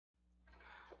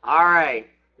All right,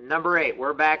 number 8.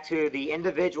 We're back to the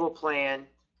individual plan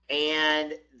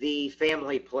and the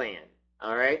family plan.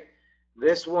 All right,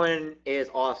 this one is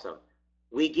awesome.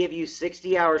 We give you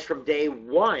 60 hours from day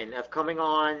one of coming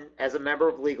on as a member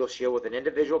of Legal Shield with an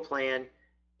individual plan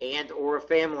and or a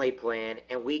family plan,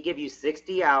 and we give you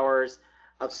 60 hours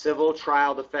of civil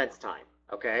trial defense time.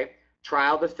 Okay,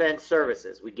 trial defense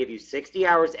services. We give you 60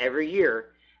 hours every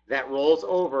year that rolls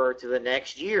over to the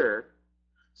next year.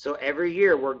 So every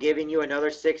year we're giving you another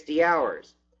 60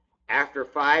 hours. After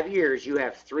 5 years, you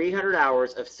have 300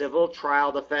 hours of civil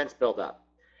trial defense built up.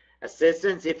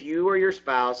 Assistance if you or your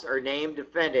spouse are named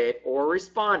defendant or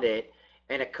respondent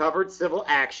in a covered civil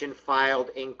action filed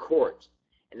in court.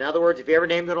 In other words, if you're ever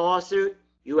named in a lawsuit,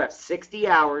 you have 60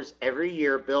 hours every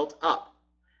year built up.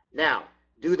 Now,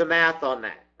 do the math on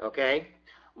that, okay?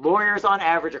 Lawyers on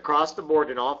average across the board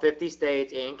in all 50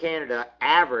 states and Canada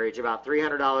average about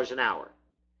 $300 an hour.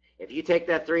 If you take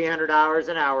that $300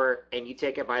 an hour and you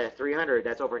take it by the 300,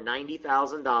 that's over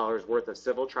 $90,000 worth of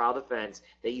civil trial defense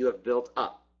that you have built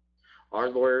up. Our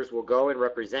lawyers will go and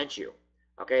represent you.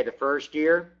 Okay, the first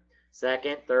year,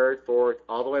 second, third, fourth,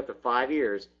 all the way up to 5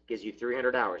 years gives you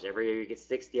 300 hours. Every year you get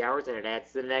 60 hours and it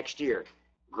adds to the next year.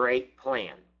 Great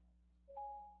plan.